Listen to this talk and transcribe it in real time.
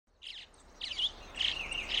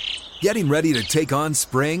Getting ready to take on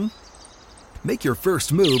spring? Make your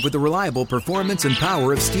first move with the reliable performance and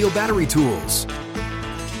power of Steel battery tools.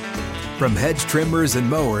 From hedge trimmers and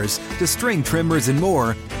mowers to string trimmers and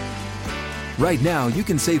more, right now you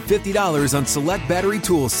can save $50 on select battery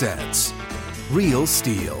tool sets. Real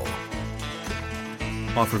Steel.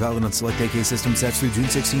 Offer valid on select AK system sets through June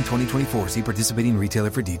 16, 2024. See participating retailer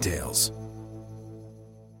for details.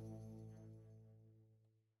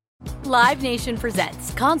 Live Nation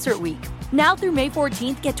presents Concert Week. Now through May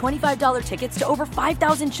 14th, get $25 tickets to over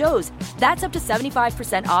 5,000 shows. That's up to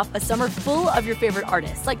 75% off a summer full of your favorite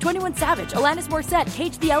artists like 21 Savage, Alanis Morissette,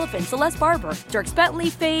 Cage the Elephant, Celeste Barber, Dierks Bentley,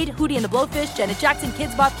 Fade, Hootie and the Blowfish, Janet Jackson,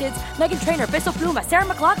 Kids Bop Kids, Meghan Trainor, Peso Pluma, Sarah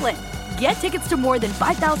McLachlan. Get tickets to more than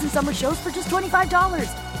 5,000 summer shows for just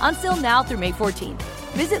 $25. On sale now through May 14th.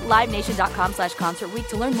 Visit LiveNation.com/Concert Week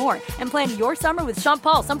to learn more and plan your summer with Sean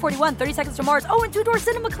Paul, Sum 41, 30 Seconds to Mars, and Two Door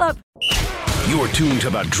Cinema Club. You're tuned to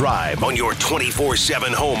The Drive on your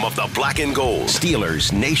 24/7 home of the black and gold.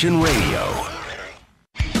 Steelers Nation Radio.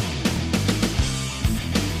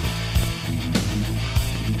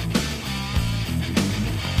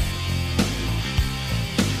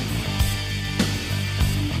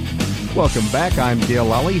 Welcome back. I'm Dale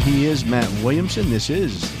Lally. He is Matt Williamson. This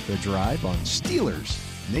is The Drive on Steelers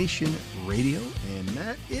Nation Radio. And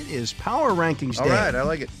Matt, it is Power Rankings Day. All right, I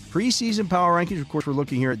like it. Preseason Power Rankings. Of course, we're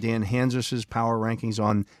looking here at Dan Hanzus' Power Rankings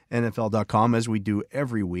on NFL.com as we do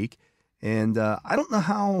every week. And I don't know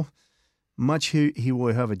how much he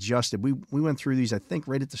will have adjusted. We went through these, I think,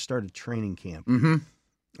 right at the start of training camp. Mm-hmm.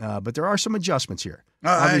 But there are some adjustments here.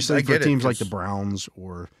 Obviously, I for teams like the Browns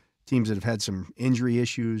or teams that have had some injury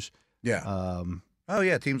issues. Yeah.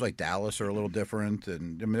 Teams like Dallas are a little different,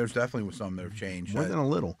 and I mean, there's definitely some that have changed. More than a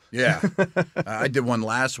little. Yeah. I did one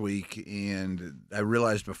last week, and I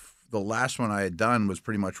realized the last one I had done was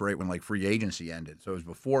pretty much right when like free agency ended, so it was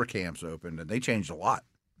before camps opened, and they changed a lot.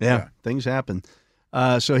 Yeah. Things happen.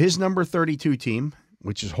 So his number 32 team,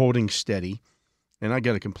 which is holding steady, and I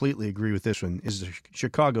got to completely agree with this one, is the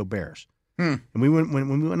Chicago Bears. And when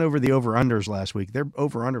we went over the over-unders last week, their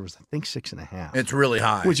over-under was, I think, 6.5. It's really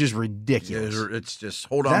high. Which is ridiculous. It's just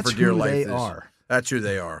hold on for dear life. That's who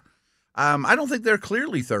they are. I don't think they're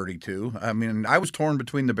clearly 32. I mean, I was torn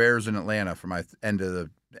between the Bears and Atlanta for my end of the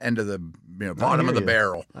bottom of the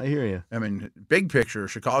barrel. I hear you. I mean, big picture,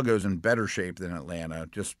 Chicago's in better shape than Atlanta,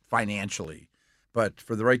 just financially. But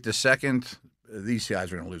for the right to second, these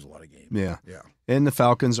guys are going to lose a lot of games. Yeah. Yeah. And the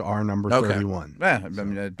Falcons are number 31. Yeah, I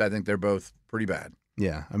mean, I think they're both pretty bad.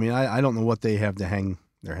 Yeah. I mean, I don't know what they have to hang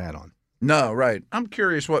their hat on. No, right. I'm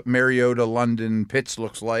curious what Mariota, London, Pitts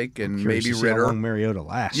looks like, and maybe Ritter. How long Mariota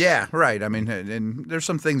lasts. Yeah, right. I mean, and there's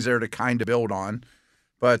some things there to kind of build on,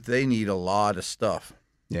 but they need a lot of stuff.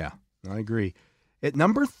 Yeah, I agree. At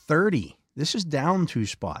number 30, this is down 2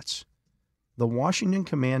 spots. The Washington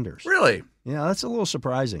Commanders. Really? Yeah, that's a little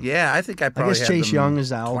surprising. Yeah, I think I probably guess Chase Young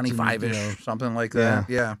is out. 25-ish, something like that.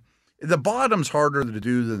 Yeah. The bottom's harder to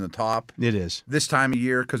do than the top. It is. This time of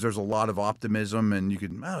year because there's a lot of optimism and you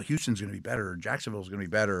can, Houston's going to be better. Jacksonville's going to be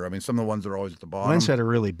better. I mean, some of the ones that are always at the bottom. Wentz had a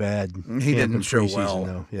really bad He didn't show well.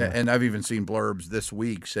 Though. Yeah. And I've even seen blurbs this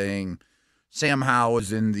week saying Sam Howell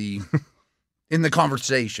is in the in the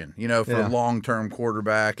conversation, for a long-term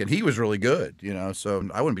quarterback. And he was really good, so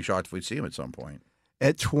I wouldn't be shocked if we'd see him at some point.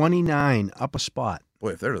 At 29, up a spot.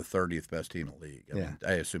 Boy, if they're the 30th best team in the league, I mean,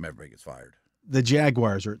 I assume everybody gets fired. The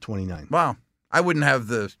Jaguars are at 29. Wow. I wouldn't have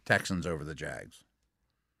the Texans over the Jags.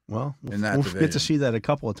 Well, we'll get to see that a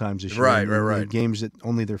couple of times this year. Right. Games that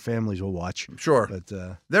only their families will watch. Sure. But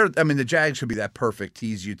the Jags could be that perfect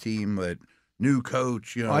tease you team that new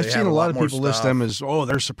coach, I've seen a lot of people list them as,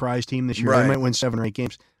 they're a surprise team this year. Right. They might win 7 or 8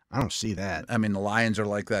 games. I don't see that. I mean, the Lions are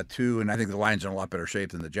like that too, and I think the Lions are in a lot better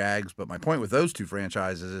shape than the Jags. But my point with those two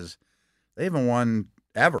franchises is they haven't won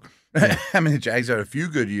ever. Yeah. I mean, the Jags had a few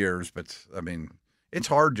good years, but, it's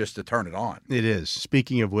hard just to turn it on. It is.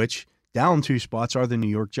 Speaking of which, down 2 spots are the New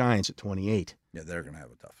York Giants at 28. Yeah, they're going to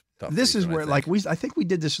have a tough This season, is where, I think we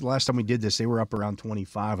did this last time we did this. They were up around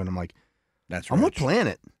 25, and I'm like, that's on what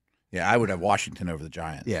planet? Yeah, I would have Washington over the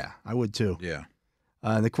Giants. Yeah, I would too. Yeah.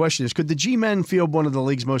 The question is, could the G-Men field one of the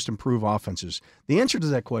league's most improved offenses? The answer to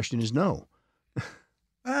that question is no.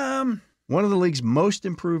 One of the league's most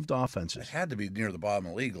improved offenses. It had to be near the bottom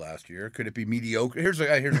of the league last year. Could it be mediocre? Here's a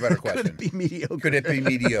better question. Could it be mediocre? Could it be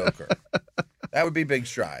mediocre? That would be big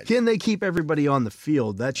strides. Can they keep everybody on the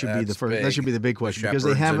field? That should be the first. That should be the big question because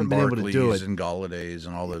they haven't been able to do it. And Galladays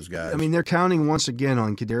and all those guys. I mean, they're counting once again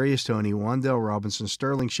on Kadarius Toney, Wan'Dale Robinson,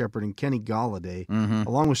 Sterling Shepard, and Kenny Galladay,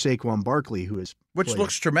 along with Saquon Barkley, which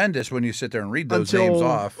looks tremendous when you sit there and read those names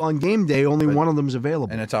off. On game day, only one of them is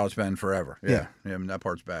available, and that's how it's been forever. Yeah, I mean, that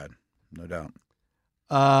part's bad. No doubt.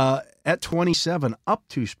 At 27, up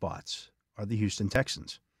 2 spots, are the Houston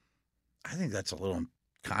Texans. I think that's a little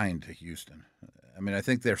kind to Houston. I mean, I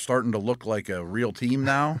think they're starting to look like a real team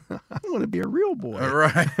now. I want to be a real boy.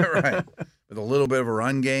 Right. With a little bit of a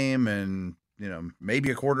run game and,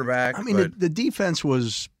 maybe a quarterback. I mean, the defense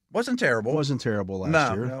wasn't terrible. Wasn't terrible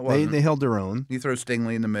last year. No, it wasn't. They held their own. You throw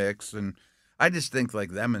Stingley in the mix, and I just think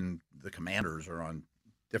like them and the Commanders are on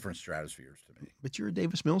different stratospheres to me. But you're a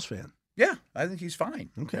Davis Mills fan. Yeah, I think he's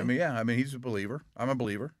fine. Okay. I mean, he's a believer. I'm a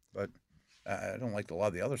believer, but I don't like a lot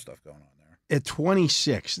of the other stuff going on there. At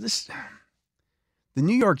 26, the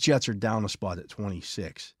New York Jets are down a spot at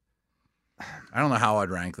 26. I don't know how I'd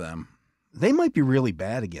rank them. They might be really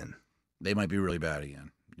bad again. They might be really bad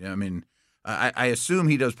again. Yeah, I mean, I assume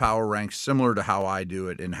he does power ranks similar to how I do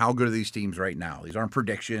it. And how good are these teams right now? These aren't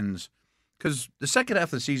predictions, because the second half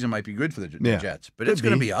of the season might be good for the Jets, but it's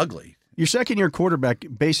going to be ugly. Your second-year quarterback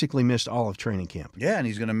basically missed all of training camp. Yeah, and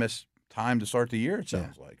he's going to miss time to start the year, it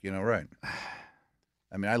sounds like. Right.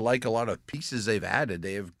 I mean, I like a lot of pieces they've added.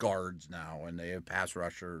 They have guards now, and they have pass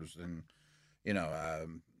rushers, and,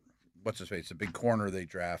 what's his face? The big corner they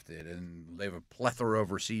drafted, and they have a plethora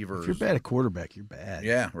of receivers. If you're bad at quarterback, you're bad.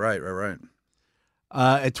 Yeah, right.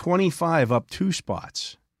 At 25, up 2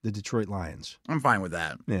 spots, the Detroit Lions. I'm fine with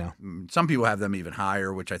that. Yeah. Some people have them even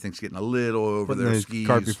higher, which I think is getting a little over their skis.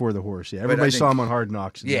 Cart before the horse. Yeah, everybody saw them on Hard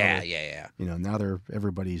Knocks. Yeah. Now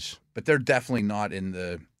everybody's. But they're definitely not in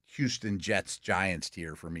the Houston Jets Giants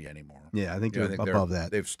tier for me anymore. Yeah, I think they're above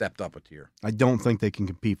that. They've stepped up a tier. I don't think they can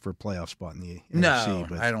compete for a playoff spot in the NFC.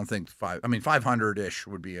 No, I don't think 500-ish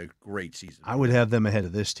would be a great season. I would have them ahead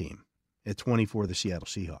of this team. At 24, the Seattle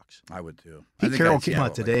Seahawks. I would too. Pete Carroll came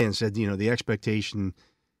out today and said, the expectation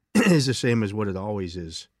is the same as what it always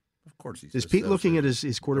is. Of course, is Pete looking at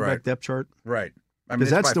his quarterback depth chart? Right. I mean,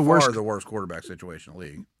 that's the worst quarterback situation in the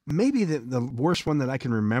league. Maybe the worst one that I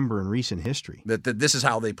can remember in recent history. That this is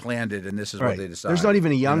how they planned it, and this is what they decided. There's not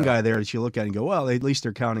even a young guy there that you look at and go, well, at least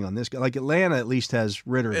they're counting on this guy. Like Atlanta at least has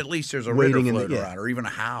Ritter. At least there's a Ritter float around, or even a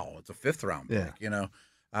Howe. It's a 5th-round pick,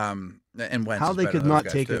 and Wentz how is they better could than not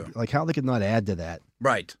those take guys, it, how they could not add to that.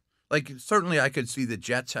 Right. Like, certainly I could see the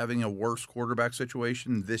Jets having a worse quarterback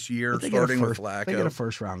situation this year, with Flacco. They get a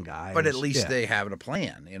first-round guy. But at least they have a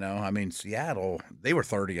plan, I mean, Seattle, they were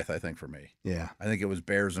 30th, I think, for me. Yeah. I think it was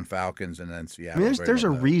Bears and Falcons, and then Seattle. I mean, there's a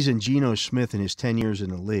reason Geno Smith in his 10 years in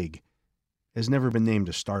the league has never been named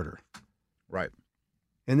a starter. Right.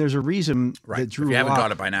 And there's a reason that Drew Lock. You haven't got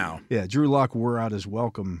got it by now. Yeah, Drew Lock wore out his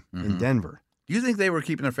welcome in Denver. Do you think they were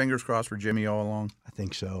keeping their fingers crossed for Jimmy all along? I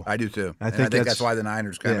think so. I do too. I think that's why the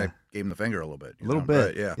Niners kind of gave him the finger a little bit. A little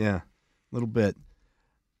bit. Right, yeah. A little bit.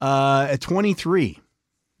 At 23,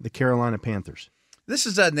 the Carolina Panthers. This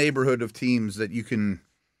is that neighborhood of teams that you can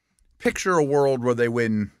picture a world where they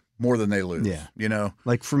win more than they lose. Yeah.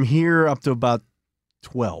 Like from here up to about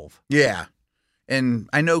 12. Yeah. And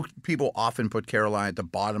I know people often put Carolina at the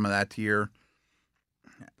bottom of that tier.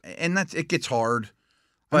 And it gets hard.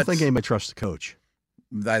 I don't think anybody trusts the coach.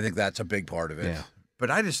 I think that's a big part of it. Yeah. But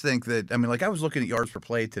I just think that, I was looking at yards per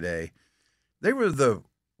play today. They were the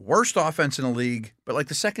worst offense in the league, but like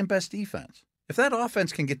the second best defense. If that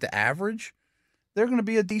offense can get to average, they're going to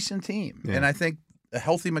be a decent team. Yeah. And I think a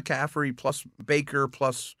healthy McCaffrey plus Baker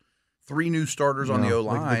plus 3 new starters on the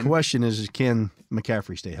O-line. The question is can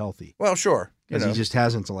McCaffrey stay healthy? Well, sure. Because he just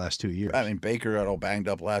hasn't the last 2 years. I mean, Baker got all banged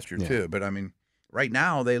up last year too. But right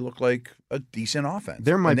now they look like a decent offense.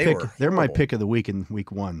 They're my pick. They're my pick of the week in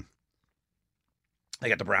week 1. They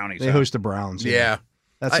got the Brownies. They host the Browns. Yeah.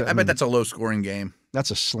 I bet that's a low-scoring game. That's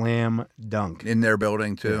a slam dunk. In their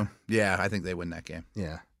building, too. Yeah, I think they win that game.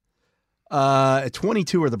 Yeah. At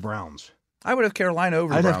 22 are the Browns. I would have Carolina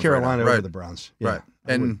over the Browns. I'd have Carolina over the Browns. Yeah, right.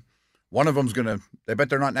 And one of them's going to – they bet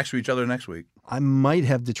they're not next to each other next week. I might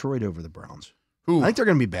have Detroit over the Browns. Who? I think they're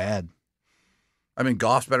going to be bad. I mean,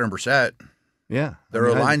 Goff's better than Brissett. Yeah. Their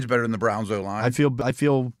O-line's better than the Browns' O-line. I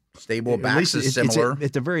feel stable backs is similar.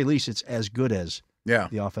 At the very least, it's as good as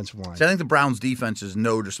the offensive line. See, I think the Browns' defense is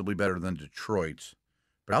noticeably better than Detroit's.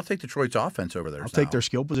 But I'll take Detroit's offense over theirs. I'll take their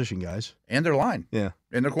skill position guys. And their line. Yeah.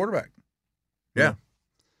 And their quarterback. Yeah.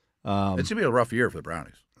 It's going to be a rough year for the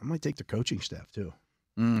Brownies. I might take the coaching staff, too.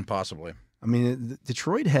 Possibly. I mean,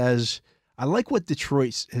 Detroit has – I like what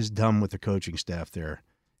Detroit has done with the coaching staff there.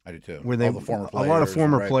 I do, too. Where they, all the former players, a lot of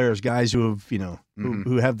former players, guys who have,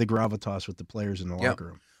 who have the gravitas with the players in the locker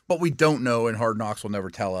room. But we don't know, and Hard Knocks will never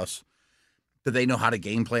tell us. Do they know how to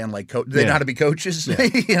game plan like coach? Do they know how to be coaches?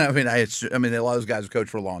 Yeah. I mean, a lot of those guys have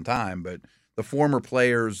coached for a long time, but the former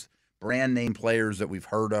players, brand name players that we've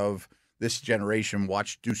heard of, this generation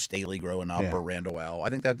watched Deuce Staley growing up or Randall L. I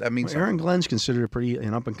think that means Aaron Glenn's considered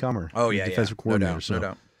an up-and-comer. Oh, yeah, defensive yeah. coordinator. No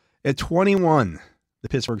doubt. At 21, the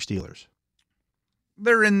Pittsburgh Steelers.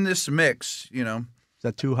 They're in this mix, Is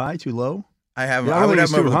that too high, too low? I would have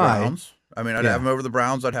them over the Browns. I mean, I'd have them over the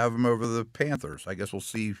Browns. I'd have them over the Panthers. I guess we'll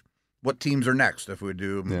see what teams are next if we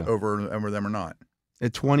do over them or not.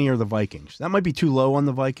 At 20 are the Vikings. That might be too low on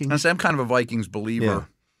the Vikings. I'm kind of a Vikings believer. Yeah.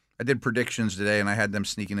 I did predictions today, and I had them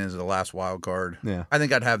sneaking in as the last wild card. Yeah. I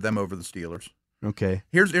think I'd have them over the Steelers. Okay.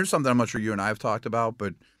 Here's something I'm not sure you and I have talked about,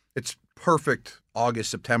 but it's perfect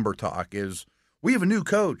August, September talk is we have a new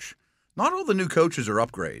coach. Not all the new coaches are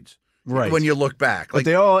upgrades. Right. When you look back. But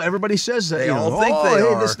everybody says that. They all think they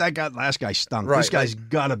are. Last guy stunk. Right. This guy's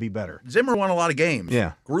got to be better. Zimmer won a lot of games.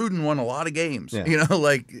 Yeah. Gruden won a lot of games. Yeah.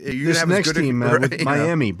 This next team with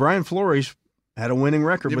Miami, Brian Flores had a winning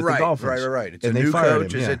record with the Dolphins. Right. It's and a new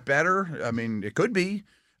coach. Him, Is it better? I mean, it could be.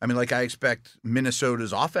 I mean, I expect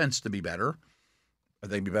Minnesota's offense to be better. Are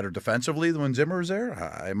they be better defensively than when Zimmer was there?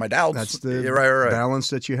 I have my doubts. That's the right. balance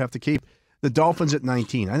that you have to keep. The Dolphins at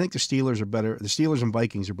 19. I think the Steelers are better. The Steelers and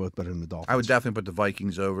Vikings are both better than the Dolphins. I would definitely put the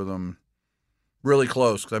Vikings over them. Really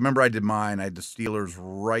close, because I remember I did mine. I had the Steelers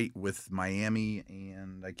right with Miami,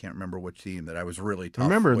 and I can't remember which team that I was really tough.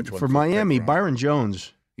 Remember, for Miami, Byron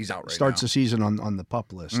Jones he's out right starts now. the season on the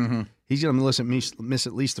PUP list. Mm-hmm. He's going to miss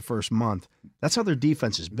at least the first month. That's how their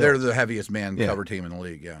defense is built. They're the heaviest man cover team in the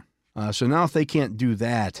league, So now if they can't do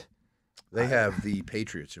that. They have the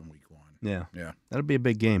Patriots in week 1. Yeah. That'll be a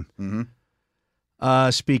big game. Mm-hmm.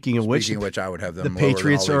 Speaking of which, I would have them. The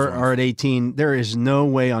Patriots are at 18. There is no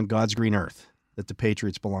way on God's green earth that the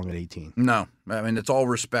Patriots belong at 18. No, I mean it's all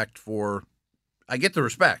respect for. I get the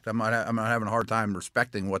respect. I'm not having a hard time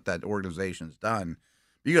respecting what that organization's done.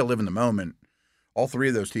 You got to live in the moment. All three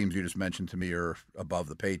of those teams you just mentioned to me are above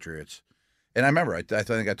the Patriots. And I remember, I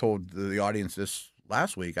think I told the audience this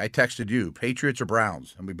last week. I texted you, Patriots or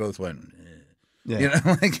Browns, and we both went. Yeah.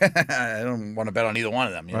 I don't want to bet on either one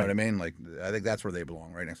of them. You know what I mean? I think that's where they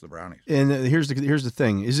belong, right next to the Brownies. And here's the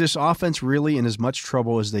thing: is this offense really in as much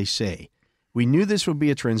trouble as they say? We knew this would be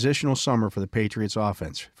a transitional summer for the Patriots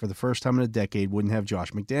offense. For the first time in a decade, wouldn't have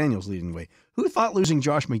Josh McDaniels leading the way. Who thought losing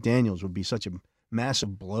Josh McDaniels would be such a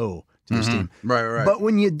massive blow to this team? Right. But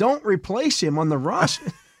when you don't replace him on the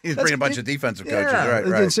roster. He's bringing a bunch of defensive coaches, right. They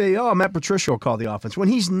can say, Matt Patricia will call the offense when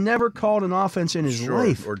he's never called an offense in his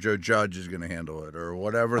life. Or Joe Judge is going to handle it, or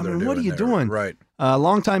whatever they're doing. What are you doing? Right.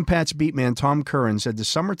 Longtime Pats beat man Tom Curran said the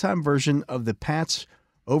summertime version of the Pats'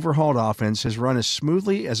 overhauled offense has run as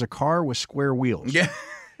smoothly as a car with square wheels. Yeah.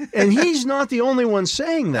 And he's not the only one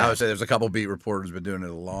saying that. I would say there's a couple beat reporters who've been doing it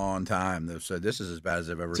a long time. They've said this is as bad as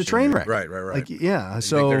they've ever seen. It's a train wreck. Right. Do you think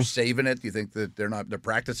they're saving it? Do you think that they're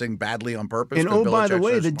practicing badly on purpose? And by the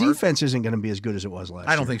way, the defense isn't going to be as good as it was last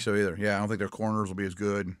year. I don't think so either. Yeah, I don't think their corners will be as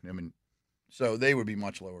good. I mean, so they would be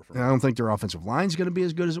much lower for me. I don't think their offensive line is going to be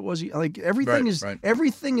as good as it was.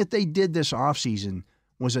 Everything that they did this offseason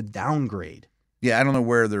was a downgrade. Yeah, I don't know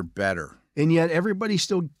where they're better. And yet everybody's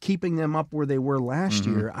still keeping them up where they were last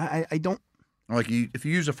year. I don't. If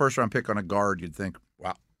you use a first-round pick on a guard, you'd think,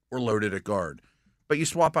 wow, we're loaded at guard. But you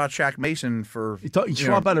swap out Shaq Mason for you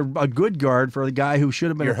swap out a good guard for the guy who should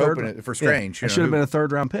have been for Strange. Yeah, should have been a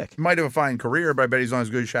third-round pick. He might have a fine career, but I bet he's not as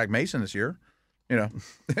good as Shaq Mason this year. So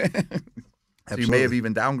you may have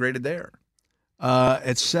even downgraded there.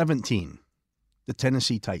 At 17, the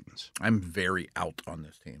Tennessee Titans. I'm very out on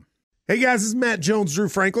this team. Hey guys, this is Matt Jones, Drew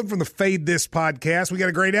Franklin from the Fade This podcast. We got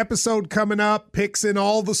a great episode coming up, picks in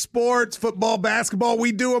all the sports, football, basketball,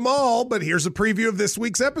 we do them all, but here's a preview of this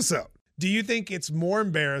week's episode. Do you think it's more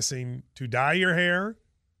embarrassing to dye your hair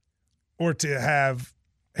or to have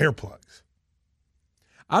hair plugs?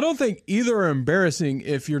 I don't think either are embarrassing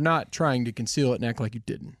if you're not trying to conceal it and act like you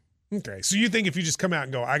didn't. Okay, so you think if you just come out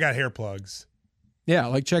and go, I got hair plugs.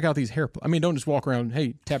 Yeah, check out these hair plugs. I mean, don't just walk around,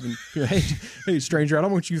 tapping, hey, stranger, I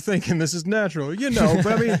don't want you thinking this is natural. But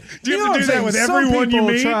I mean, do you have to do that with everyone you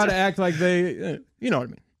meet? Try to act like they, you know what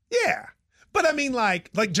I mean? Yeah. But I mean,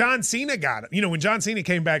 like John Cena got it. When John Cena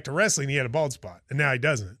came back to wrestling, he had a bald spot, and now he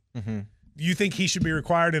doesn't. Mm-hmm. Do you think he should be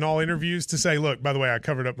required in all interviews to say, look, by the way, I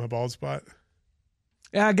covered up my bald spot?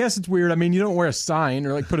 Yeah, I guess it's weird. I mean, you don't wear a sign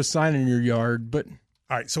or put a sign in your yard, but.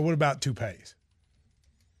 All right, so what about toupees?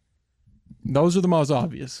 Those are the most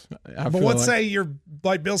obvious. But let's say you're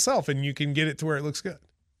like Bill Self and you can get it to where it looks good.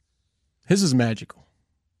 His is magical.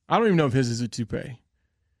 I don't even know if his is a toupee.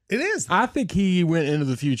 It is. I think he went into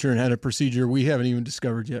the future and had a procedure we haven't even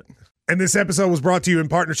discovered yet. And this episode was brought to you in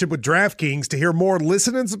partnership with DraftKings. To hear more,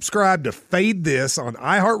 listen and subscribe to Fade This on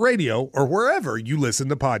iHeartRadio or wherever you listen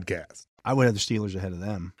to podcasts. I would have the Steelers ahead of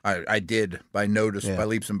them. I did by notice, by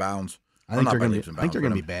leaps and bounds. I think they're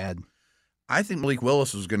going to be bad. I think Malik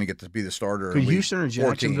Willis is going to get to be the starter. Could Houston or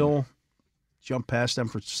Jacksonville jump past them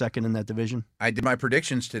for second in that division? I did my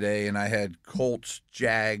predictions today, and I had Colts,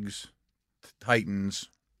 Jags, Titans,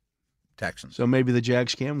 Texans. So maybe the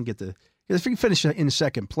Jags can get the – if you finish in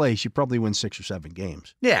second place, you probably win 6 or 7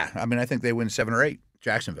 games. Yeah. I mean, I think they win 7 or 8,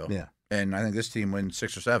 Jacksonville. Yeah. And I think this team wins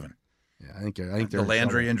 6 or 7. Yeah, I think they're the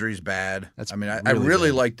Landry injury is bad. I really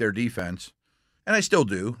really like their defense. And I still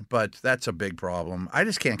do, but that's a big problem. I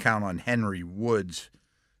just can't count on Henry, Woods,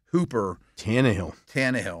 Hooper,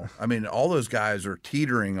 Tannehill. I mean, all those guys are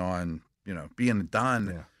teetering on, being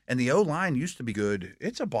done. Yeah. And the O-line used to be good.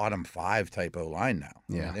 It's a bottom 5 type O-line now.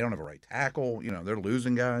 Yeah. I mean, they don't have a right tackle. They're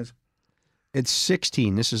losing guys. It's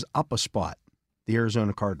 16. This is up a spot. The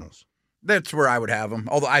Arizona Cardinals. That's where I would have them.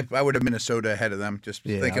 Although I would have Minnesota ahead of them. Just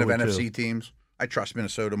thinking of NFC too. teams, I trust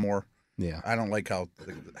Minnesota more. Yeah. I don't like how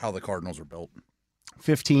the Cardinals are built.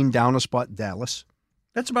 15 down a spot, Dallas.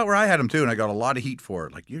 That's about where I had them, too, and I got a lot of heat for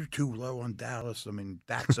it. Like, you're too low on Dallas. I mean,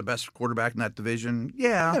 Dak's the best quarterback in that division.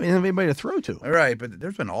 Yeah. I mean, anybody to throw to. All right, but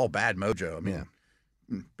there's been all bad mojo. I mean,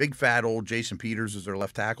 big fat old Jason Peters is their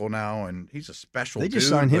left tackle now, and he's a special dude. They just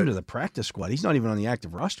signed him to the practice squad. He's not even on the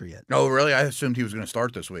active roster yet. Oh, really? I assumed he was going to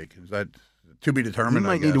start this week. Is that to be determined? He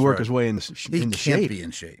might need to work his way into shape. He can't be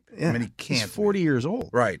in shape. Yeah. I mean, he can't. He's 40 years old.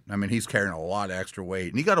 Right. I mean, he's carrying a lot of extra weight.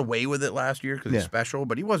 And he got away with it last year because he's special,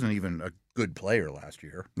 but he wasn't even a good player last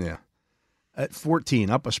year. Yeah. At 14,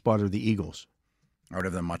 up a spot are the Eagles. I would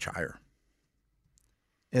have them much higher.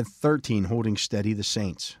 At 13, holding steady, the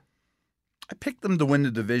Saints. I picked them to win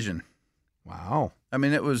the division. Wow. I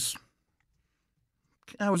mean, I was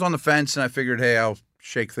on the fence, and I figured, hey, I'll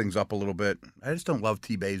shake things up a little bit. I just don't love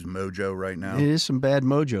T-Bay's mojo right now. It is some bad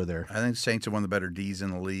mojo there. I think the Saints are one of the better Ds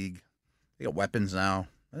in the league. They got weapons now.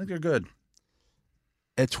 I think they're good.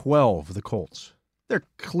 At 12, the Colts. They're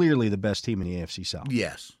clearly the best team in the AFC South.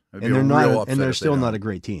 Yes. And they're still not a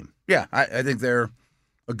great team. Yeah, I think they're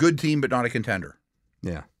a good team, but not a contender.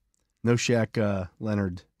 Yeah. No Shaq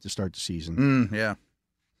Leonard to start the season. Yeah.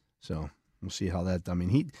 So we'll see how that. I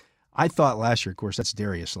mean, I thought last year, of course, that's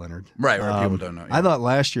Darius Leonard. Right. People don't know. Yeah. I thought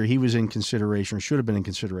last year he was in consideration, or should have been in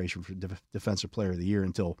consideration for Defensive Player of the Year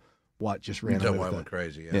until Watt just ran away with Watt it. went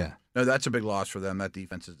crazy. Yeah. No, that's a big loss for them. That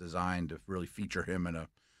defense is designed to really feature him in a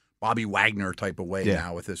Bobby Wagner type of way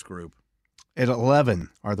now with this group. At 11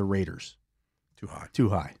 are the Raiders. Too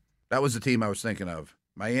high. That That was the team I was thinking of.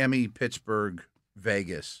 Miami, Pittsburgh,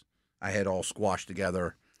 Vegas. I had all squashed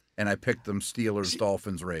together, and I picked them Steelers,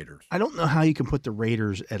 Dolphins, Raiders. I don't know how you can put the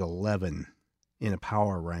Raiders at 11 in a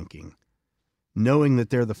power ranking, knowing that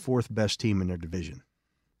they're the fourth best team in their division.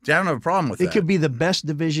 See, I don't have a problem with that. It could be the best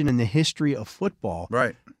division in the history of football.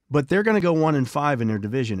 Right. But they're going to go 1-5 in their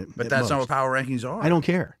division. But that's not what power rankings are. I don't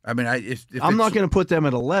care. I mean, if I'm not going to put them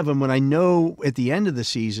at 11 when I know at the end of the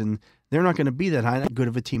season they're not going to be that high, that good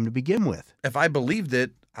of a team to begin with. If I believed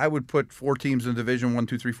it, I would put 4 teams in Division 1,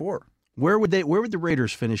 2, 3, 4. Where would the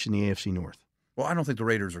Raiders finish in the AFC North? Well, I don't think the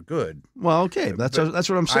Raiders are good. Well, okay, that's what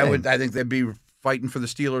I'm saying. I think they'd be fighting for the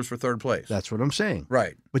Steelers for third place. That's what I'm saying.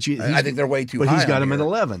 Right. But I think they're way too high. But he's got on them here. at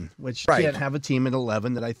 11, which you can't have a team at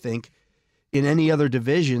 11 that I think in any other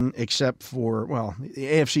division except for, well, the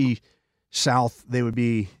AFC South, they would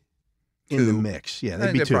be in the mix. Yeah,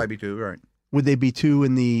 they'd be 2. They'd probably be 2, right. Would they be 2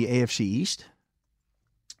 in the AFC East?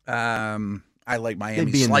 I like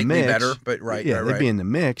Miami be in the slightly mix. better, but Yeah, they'd be in the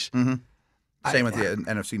mix. Mm-hmm. Same with the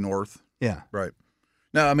NFC North. Yeah. Right.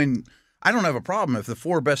 No, I mean, I don't have a problem if the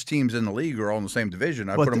 4 best teams in the league are all in the same division.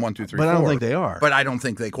 I put them 1, 2, 3, 4. But I don't think they are. But I don't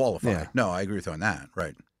think they qualify. Yeah. No, I agree with you on that.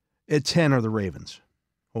 Right. At 10 are the Ravens,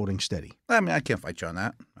 holding steady. I mean, I can't fight you on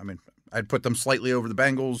that. I mean, I'd put them slightly over the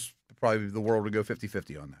Bengals. Probably the world would go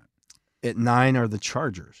 50-50 on that. At 9 are the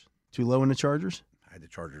Chargers. Too low in the Chargers? I had the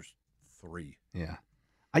Chargers 3. Yeah.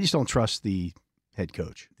 I just don't trust the head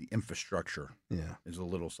coach. The infrastructure is a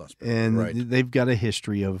little suspect. And they've got a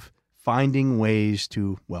history of finding ways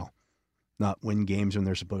to, well, not win games when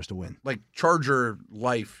they're supposed to win. Like Charger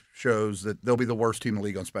life shows that they'll be the worst team in the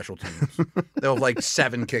league on special teams. They'll have like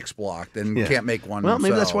 7 kicks blocked and can't make one. Well,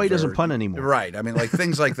 maybe that's why he doesn't themselves, punt anymore. Right. I mean, like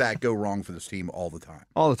things like that go wrong for this team all the time.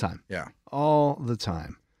 All the time. Yeah. All the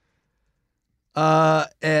time.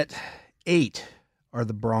 At 8 are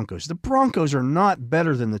the Broncos. The Broncos are not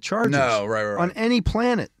better than the Chargers. No, right. On any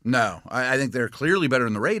planet. No. I think they're clearly better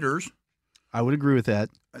than the Raiders. I would agree with that.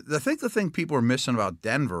 I think the thing people are missing about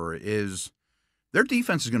Denver is their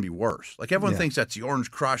defense is going to be worse. Like everyone thinks that's the Orange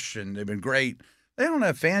Crush and they've been great. They don't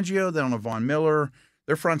have Fangio. They don't have Von Miller.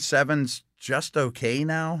 Their front seven's just okay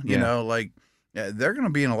now. You know, like they're going to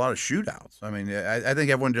be in a lot of shootouts. I mean, I think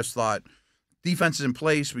everyone just thought defense is in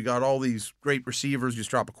place. We got all these great receivers. You just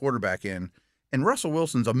drop a quarterback in. And Russell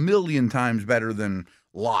Wilson's a million times better than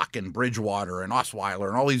Locke and Bridgewater and Osweiler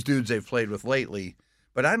and all these dudes they've played with lately.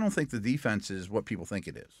 But I don't think the defense is what people think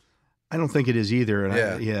it is. I don't think it is either. And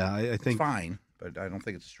I think it's fine, but I don't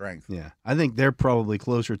think it's strength. Yeah, I think they're probably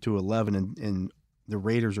closer to 11, and the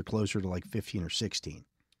Raiders are closer to like 15 or 16.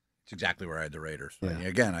 It's exactly where I had the Raiders. Yeah.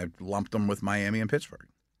 Again, I lumped them with Miami and Pittsburgh.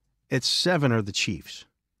 It's 7 are the Chiefs.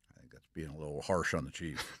 I think that's being a little harsh on the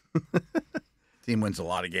Chiefs. Team wins a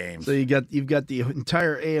lot of games. So you've got the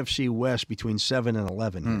entire AFC West between 7 and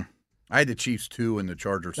 11. I had the Chiefs 2 and the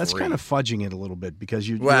Chargers 3. That's kind of fudging it a little bit because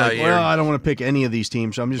you're Well, like, I don't want to pick any of these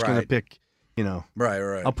teams, so I'm just going to pick,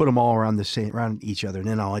 Right. I'll put them all around each other, and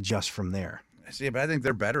then I'll adjust from there. See, but I think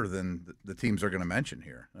they're better than the teams they're going to mention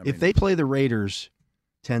here. If they play the Raiders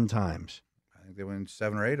 10 times, I think they win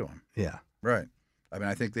 7 or 8 of them. Yeah. Right. I mean,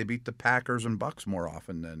 I think they beat the Packers and Bucks more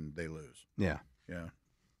often than they lose. Yeah. Yeah.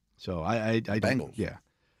 So I Bengals. Yeah.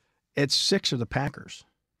 It's 6 of the Packers.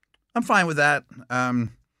 I'm fine with that.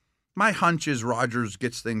 My hunch is Rodgers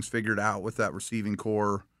gets things figured out with that receiving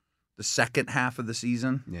core the second half of the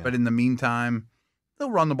season. Yeah. But in the meantime, they'll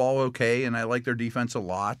run the ball okay, and I like their defense a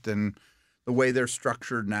lot. And the way they're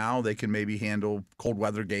structured now, they can maybe handle cold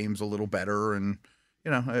weather games a little better, and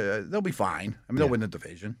they'll be fine. I mean, they'll win the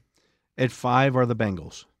division. At 5 are the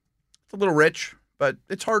Bengals. It's a little rich, but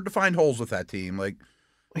it's hard to find holes with that team. Like,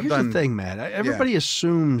 here's the thing, Matt. Everybody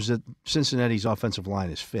assumes that Cincinnati's offensive line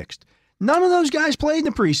is fixed. None of those guys played in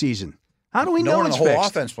the preseason. How do we know it's fixed? No one in the whole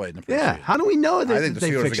offense played in the preseason. Yeah. How do we know that I think the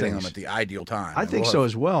they Steelers are fixed getting things? them at the ideal time. I think so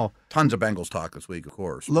as well. Tons of Bengals talk this week, of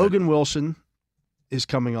course. Logan Wilson is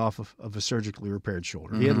coming off of a surgically repaired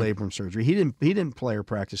shoulder. He had labrum surgery. He didn't play or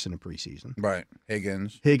practice in the preseason. Right.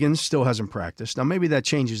 Higgins still hasn't practiced. Now maybe that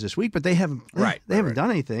changes this week, but they haven't. They haven't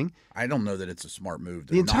done anything. I don't know that it's a smart move.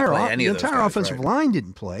 To The entire not play any of those guys, offensive line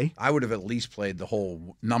didn't play. I would have at least played the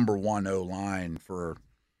whole number 1 O line for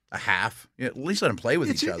a half. At least let them play with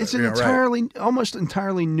each other. It's an almost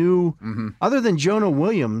entirely new. Other than Jonah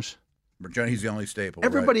Williams, he's the only staple.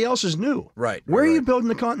 everybody else is new. Right. Where are you building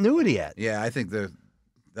the continuity at? Yeah, I think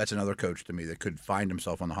that's another coach to me that could find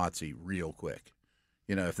himself on the hot seat real quick.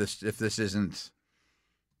 If this isn't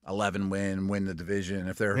 11 win the division,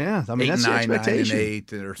 if they're 8, that's 9, the 9, expectation. and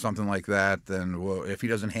 8 or something like that, then if he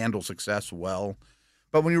doesn't handle success well.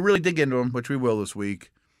 But when you really dig into him, which we will this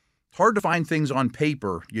week, it's hard to find things on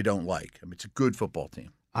paper you don't like. I mean, it's a good football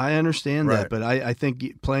team. I understand that, but I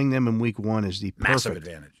think playing them in week 1 is the massive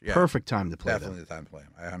advantage. Yeah. Perfect time to play Definitely them. the time to play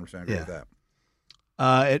them. I 100% agree with that.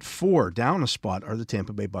 At 4, down a spot, are the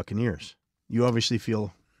Tampa Bay Buccaneers. You obviously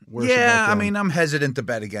feel worse about Yeah, them. I mean, I'm hesitant to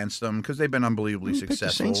bet against them because they've been unbelievably You picked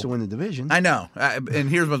successful. the Saints to win the division. I know. And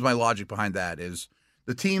here's what my logic behind that is.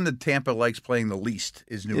 The team that Tampa likes playing the least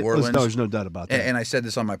is New Orleans. There's no doubt about that. And I said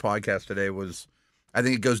this on my podcast today I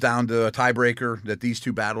think it goes down to a tiebreaker that these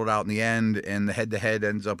two battled out in the end, and the head-to-head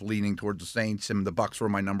ends up leaning towards the Saints, and the Bucs were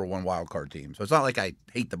my number 1 wild card team. So it's not like I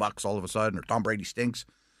hate the Bucs all of a sudden or Tom Brady stinks,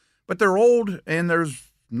 but they're old and there's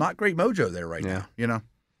not great mojo there right now.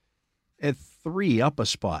 At 3, up a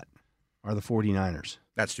spot, are the 49ers.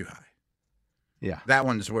 That's too high. Yeah, that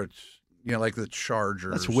one's where it's like the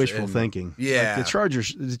Chargers. That's wishful thinking. Yeah, like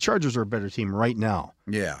the Chargers are a better team right now.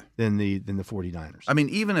 Yeah, than the 49ers. I mean,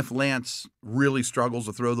 even if Lance really struggles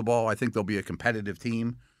to throw the ball, I think they'll be a competitive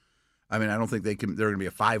team. I mean, I don't think they're going to be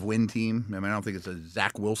a 5-win team. I mean, I don't think it's a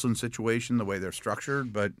Zach Wilson situation the way they're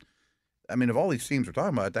structured. But I mean, of all these teams we're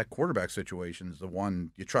talking about, that quarterback situation is the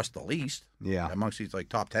one you trust the least. Yeah, amongst these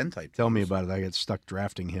top 10 type. Tell me about it. I got stuck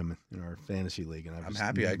drafting him in our fantasy league, and I'm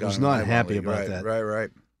happy. I was not happy about that.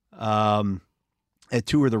 Right. At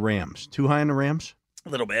 2 are the Rams. Too high on the Rams? A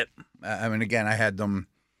little bit. I mean, again, I had them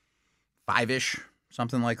 5-ish,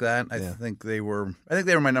 something like that. I think they were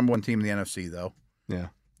my number 1 team in the NFC, though. Yeah.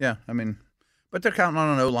 Yeah. I mean, but they're counting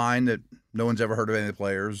on an O-line that no one's ever heard of any of the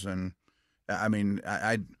players, and I mean,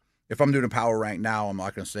 if I'm doing a power rank now, I'm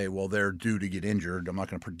not going to say, well, they're due to get injured. I'm not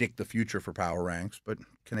going to predict the future for power ranks, but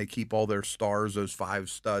can they keep all their stars, those 5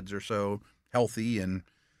 studs or so, healthy? And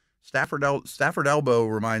Stafford elbow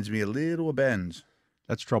reminds me a little of Ben's.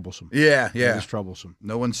 That's troublesome. Yeah. That is troublesome.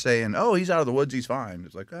 No one's saying, "Oh, he's out of the woods, he's fine."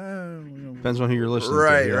 It's like, depends on who you're listening to.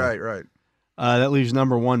 Right. That leaves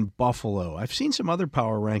number 1 Buffalo. I've seen some other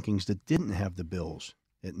power rankings that didn't have the Bills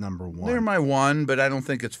at number 1. They're my 1, but I don't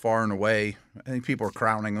think it's far and away. I think people are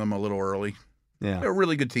crowning them a little early. Yeah, they're a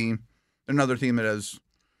really good team. They're another team that has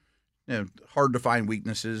hard to find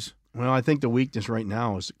weaknesses. Well, I think the weakness right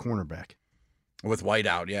now is the cornerback. With White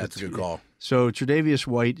out, that's a good call. So Tre'Davious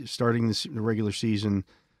White starting the regular season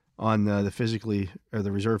on the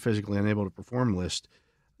reserve physically unable to perform list.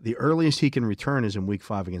 the earliest he can return is in Week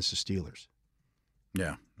 5 against the Steelers.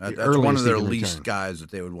 Yeah, The that's one of their earliest he can least return. guys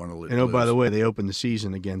that they would want to lose. And oh, by the way, they opened the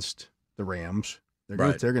season against the Rams. They're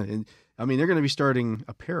Right. going to be starting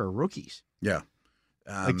a pair of rookies. Yeah.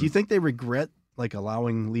 Do you think they regret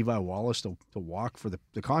allowing Levi Wallace to walk for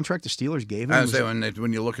the contract the Steelers gave him? I would say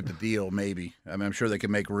when you look at the deal, maybe. I mean, I'm sure they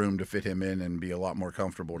can make room to fit him in and be a lot more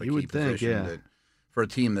comfortable to You would keep think, position yeah. for a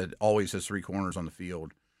team that always has three corners on the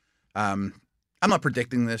field. I'm not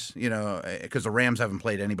predicting this, because the Rams haven't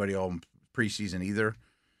played anybody all preseason either.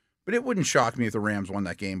 But it wouldn't shock me if the Rams won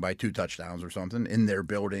that game by 2 touchdowns or something in their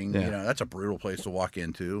building. Yeah. That's a brutal place to walk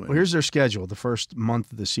into. Well, here's their schedule the first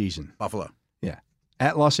month of the season. Buffalo. Yeah.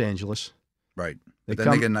 At Los Angeles. Right. They But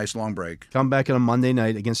then they get a nice long break. Come back on a Monday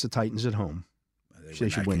night against the Titans at home. They win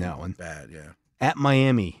should win game that one. Bad, yeah. At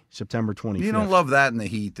Miami, September 25th. You don't love that in the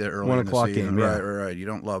heat early 1 in the o'clock season. game, yeah. Right. You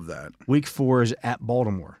don't love that. Week 4 is at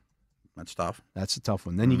Baltimore. That's tough. That's a tough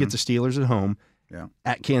one. Then you get the Steelers at home. Yeah.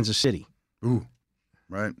 At Kansas City. Ooh.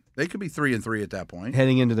 Right. They could be 3-3 at that point.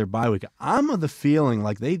 Heading into their bye week. I'm of the feeling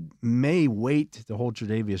like they may wait to hold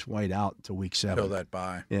Tre'Davious White out to week 7. Till that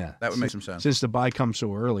bye. Yeah. That would make some sense. Since the bye comes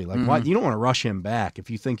so early. Why you don't want to rush him back if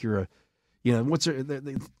you think you're what's 4-3,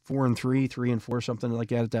 3-4, something like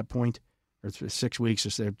that at that point? Or 6 weeks,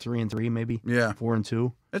 is there 3-3 maybe? Yeah.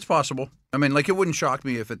 4-2? It's possible. I mean, it wouldn't shock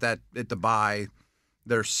me if at the bye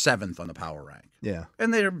they're 7th on the power rank. Yeah.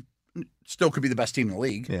 And they're still could be the best team in the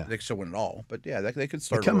league. Yeah. They could still win it all. But yeah, they could They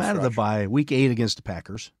start. come a out of the stretch. bye week 8 against the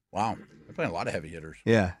Packers. Wow. They're playing a lot of heavy hitters.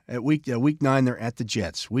 Yeah. At week 9, they're at the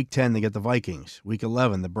Jets. Week 10, they get the Vikings. Week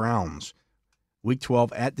 11, the Browns. Week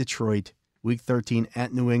 12, at Detroit. Week 13,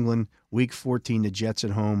 at New England. Week 14, the Jets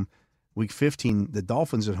at home. Week 15, the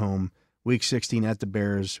Dolphins at home. Week 16, at the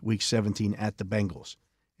Bears. Week 17, at the Bengals.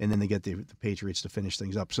 And then they get the Patriots to finish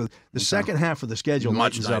things up. So the second half of the schedule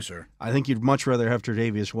Much lightens nicer. up. I think you'd much rather have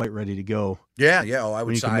Tre'Davious White ready to go. Yeah. Oh, I When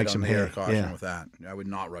would you can side make on some the air hay. caution Yeah. with that. I would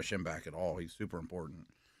not rush him back at all. He's super important.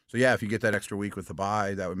 So yeah, if you get that extra week with the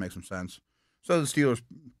bye, that would make some sense. So the Steelers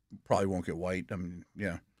probably won't get White. I mean,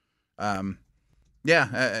 yeah. I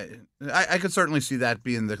could certainly see that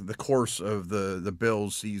being the course of the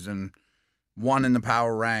Bills season. 1 in the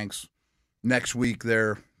power ranks. Next week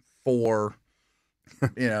they're 4.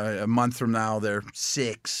 A month from now they're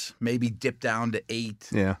 6. Maybe dip down to 8.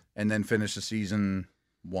 Yeah. And then finish the season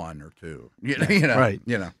 1 or 2. Right.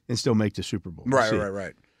 You know. And still make the Super Bowl. We'll see.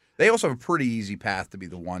 Right. They also have a pretty easy path to be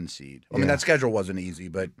the 1 seed. I mean, Yeah. that schedule wasn't easy,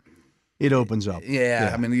 but It opens up.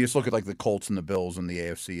 yeah, I mean, you just look at the Colts and the Bills in the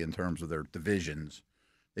AFC in terms of their divisions.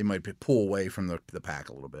 They might pull away from the pack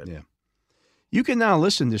a little bit. Yeah. You can now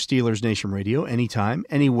listen to Steelers Nation Radio anytime,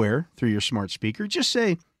 anywhere through your smart speaker. Just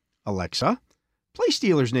say, Alexa, play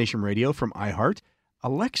Steelers Nation Radio from iHeart.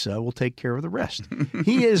 Alexa will take care of the rest.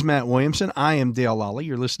 He is Matt Williamson. I am Dale Lally.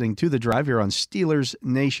 You're listening to The Drive here on Steelers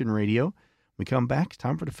Nation Radio. We come back.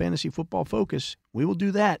 Time for the Fantasy Football Focus. We will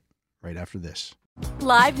do that right after this.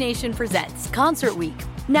 Live Nation presents Concert Week.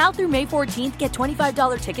 Now through May 14th, get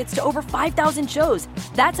 $25 tickets to over 5,000 shows.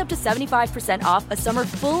 That's up to 75% off a summer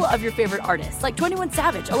full of your favorite artists like 21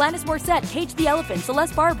 Savage, Alanis Morissette, Cage the Elephant,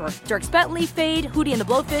 Celeste Barber, Dierks Bentley, Fade, Hootie and the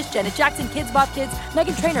Blowfish, Janet Jackson, Kids Bop Kids,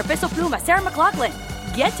 Meghan Trainor, Peso Pluma, Sarah McLachlan.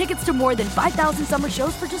 Get tickets to more than 5,000 summer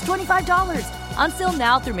shows for just $25. Until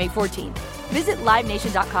now through May 14th. Visit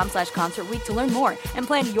LiveNation.com/Concert Week to learn more and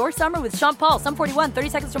plan your summer with Sean Paul, Sum 41, 30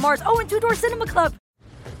 Seconds to Mars, and Two Door Cinema Club.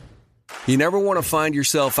 You never want to find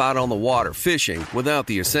yourself out on the water fishing without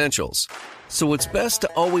the essentials. So it's best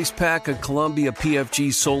to always pack a Columbia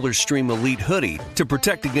PFG Solar Stream Elite hoodie to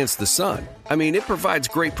protect against the sun. I mean, it provides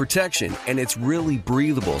great protection and it's really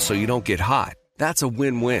breathable so you don't get hot. That's a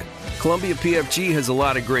win-win. Columbia PFG has a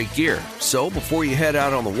lot of great gear. So before you head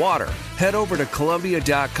out on the water, head over to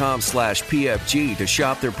Columbia.com/PFG to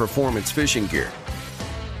shop their performance fishing gear.